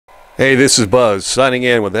Hey, this is Buzz signing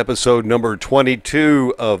in with episode number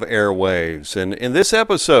 22 of AirWaves. And in this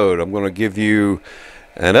episode, I'm going to give you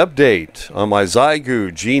an update on my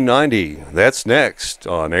Xiegu G90. That's next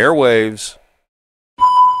on AirWaves.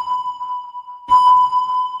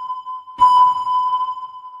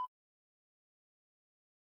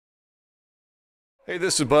 Hey,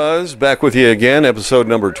 this is Buzz, back with you again, episode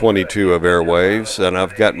number 22 of AirWaves. And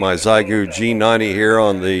I've got my Xiegu G90 here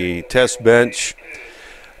on the test bench.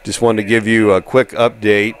 Just wanted to give you a quick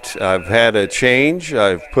update. I've had a change.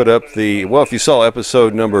 I've put up if you saw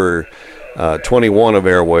episode number 21 of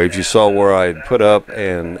AirWaves, you saw where I put up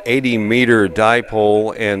an 80-meter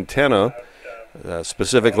dipole antenna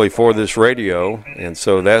specifically for this radio. And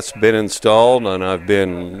so that's been installed, and I've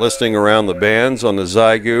been listening around the bands on the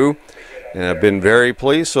Xiegu, and I've been very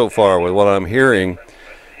pleased so far with what I'm hearing.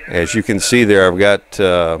 As you can see there, I've got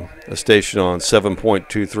a station on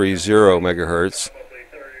 7.230 megahertz.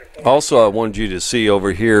 Also, I wanted you to see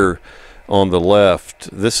over here on the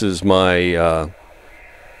left, this is my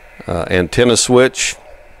antenna switch.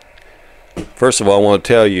 First of all, I want to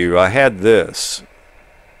tell you, I had this,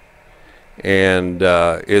 and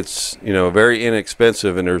it's very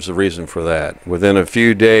inexpensive, and there's a reason for that. Within a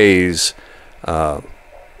few days, the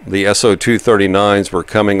SO239s were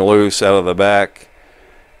coming loose out of the back,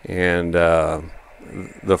 and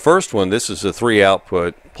the first one, this is a 3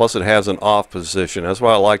 output, plus it has an off position. That's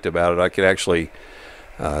what I liked about it. I could actually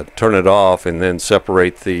turn it off and then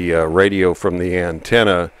separate the radio from the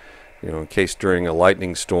antenna, in case during a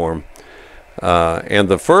lightning storm. And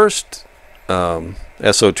the first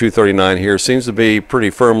SO239 here seems to be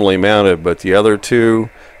pretty firmly mounted, but the other two,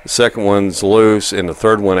 the second one's loose, and the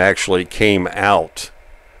third one actually came out.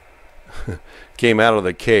 Came out of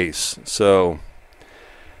the case. So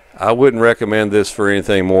I wouldn't recommend this for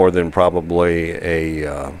anything more than probably a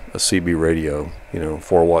CB radio,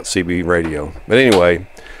 4-watt CB radio. But anyway,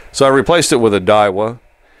 so I replaced it with a Daiwa,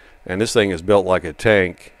 and this thing is built like a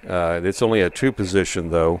tank. It's only a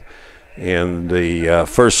 2-position though. In the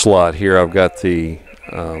first slot here, I've got the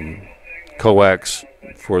coax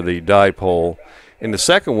for the dipole. In the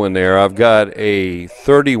second one there, I've got a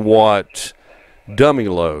 30-watt dummy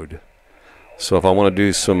load. So if I want to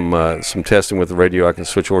do some testing with the radio, I can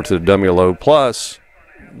switch over to the dummy load. Plus,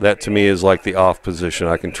 that to me is like the off position.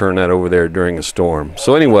 I can turn that over there during a storm.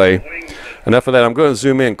 So anyway, enough of that. I'm going to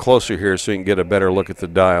zoom in closer here so you can get a better look at the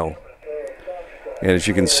dial. And as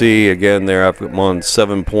you can see, again there, I'm on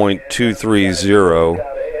 7.230.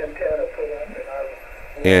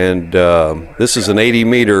 And this is an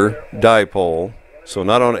 80-meter dipole. So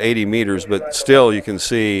not on 80 meters, but still you can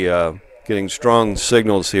see getting strong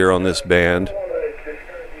signals here on this band.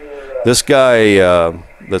 This guy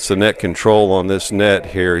that's the net control on this net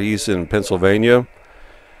here, he's in Pennsylvania,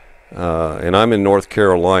 and I'm in North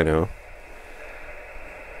Carolina.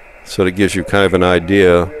 So that gives you kind of an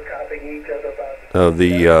idea of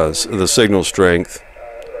the signal strength.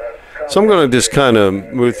 So I'm going to just kind of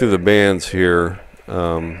move through the bands here.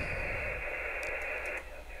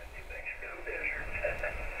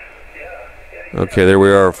 Okay, there we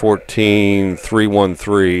are,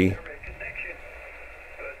 14,313.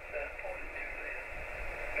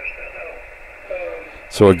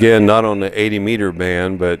 So again, not on the 80-meter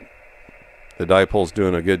band, but the dipole's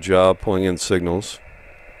doing a good job pulling in signals.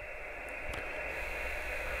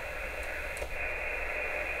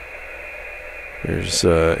 There's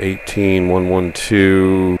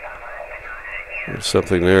 18,112. There's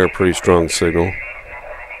something there, pretty strong signal.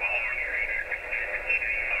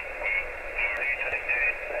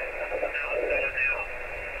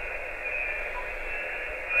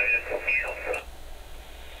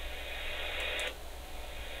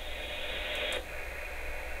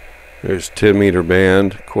 There's 10-meter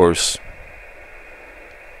band. Of course,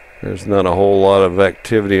 there's not a whole lot of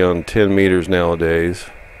activity on 10 meters nowadays.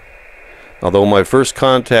 Although my first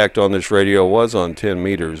contact on this radio was on 10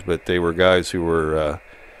 meters, but they were guys who were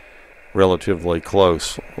relatively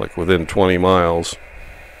close, like within 20 miles.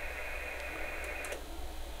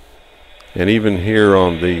 And even here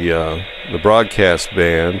on the broadcast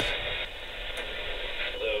band,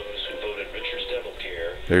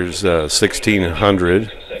 there's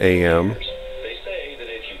 1600 AM.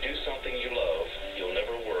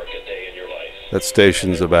 That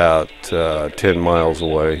station's about 10 miles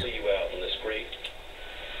away.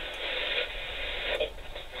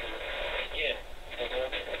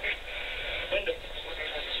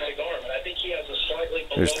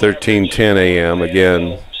 There's 1310 AM,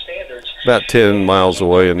 again, about 10 miles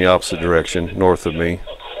away in the opposite direction, north of me.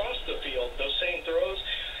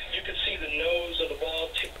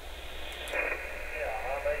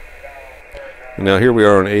 Now here we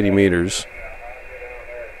are on 80 meters.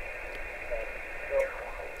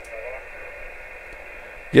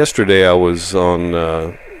 Yesterday I was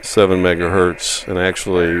on 7 megahertz and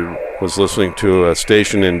actually was listening to a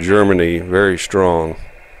station in Germany, very strong.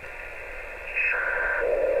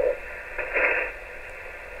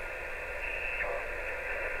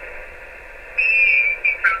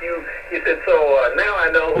 You said, so now I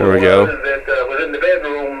know who there we go. That was in the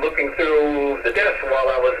bedroom looking through the desk while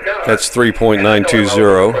I was gone. That's 3.920.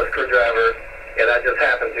 Screwdriver, and I just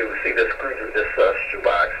happened to see this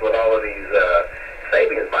shoebox with all of these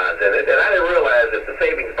savings bonds in it, and I didn't realize that the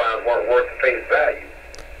savings bonds weren't worth the face value.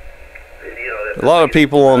 A lot of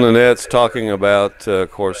people on the net's talking about,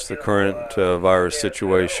 of course, the current virus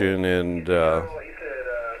situation and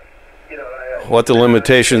what the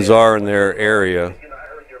limitations are in their area.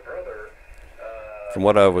 From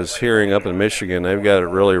what I was hearing up in Michigan, they've got it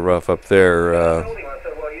really rough up there.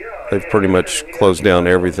 They've pretty much closed down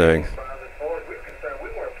everything.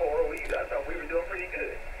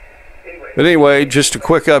 But anyway, just a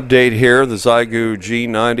quick update here. The Xiegu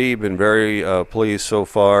G90, been very pleased so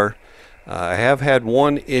far. I have had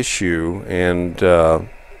one issue, and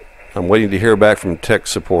I'm waiting to hear back from tech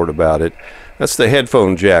support about it. That's the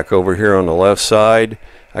headphone jack over here on the left side.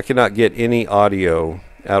 I cannot get any audio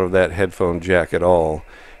out of that headphone jack at all.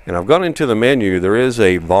 And I've gone into the menu. There is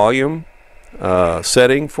a volume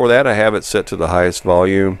setting for that. I have it set to the highest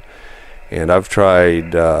volume. And I've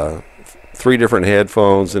tried 3 different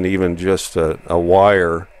headphones and even just a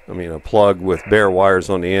wire, a plug with bare wires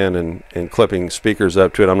on the end and clipping speakers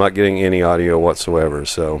up to it. I'm not getting any audio whatsoever.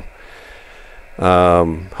 So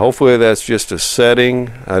hopefully that's just a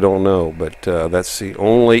setting. I don't know, but that's the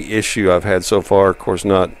only issue I've had so far. Of course,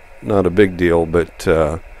 not a big deal, but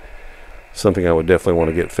something I would definitely want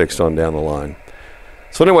to get fixed on down the line.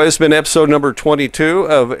 So anyway, this has been episode number 22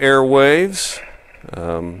 of AirWaves.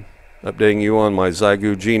 Updating you on my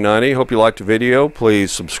Xiegu G90. Hope you liked the video.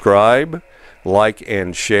 Please subscribe, like,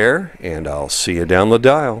 and share, and I'll see you down the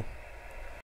dial.